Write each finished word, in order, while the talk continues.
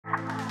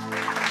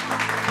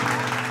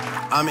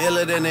I'm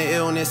iller than the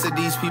illness that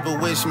these people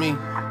wish me.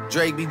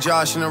 Drake be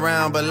joshing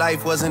around, but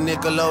life wasn't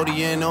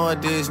Nickelodeon or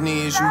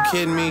Disney. Is you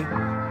kidding me?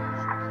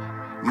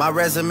 My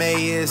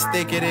resume is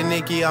thicker than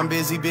Nicki, I'm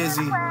busy.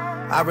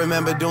 I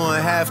remember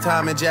doing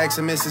halftime in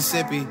Jackson,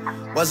 Mississippi.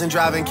 Wasn't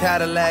driving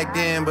Cadillac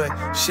then,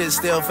 but shit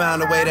still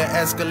found a way to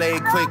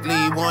escalate quickly.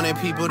 Wanted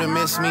people to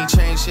miss me,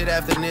 changed shit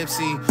after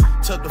Nipsey.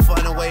 Took the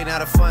fun away, now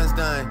the fun's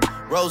done.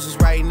 Roses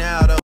right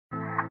now, though.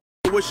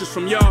 Wishes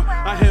from y'all,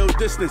 I held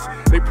distance.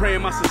 They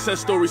praying my success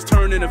stories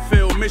turn into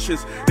failed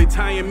missions. They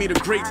tying me to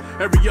greats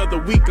every other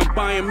week. I'm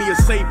buying me a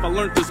safe. I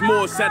learned there's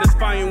more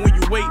satisfying when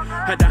you wait.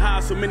 Had to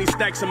hide so many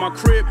stacks in my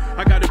crib,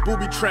 I got a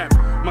booby trap.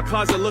 My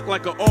closet looked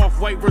like an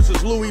off-white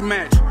versus Louis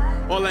match.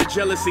 All that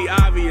jealousy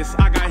obvious,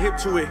 I got hip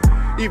to it.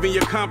 Even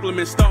your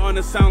compliments starting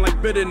to sound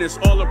like bitterness.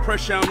 All the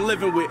pressure I'm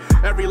living with,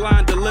 every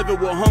line delivered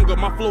with hunger.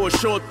 My flow a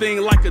sure thing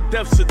like a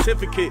death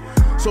certificate.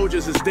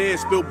 Soldiers is dead,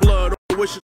 spill blood.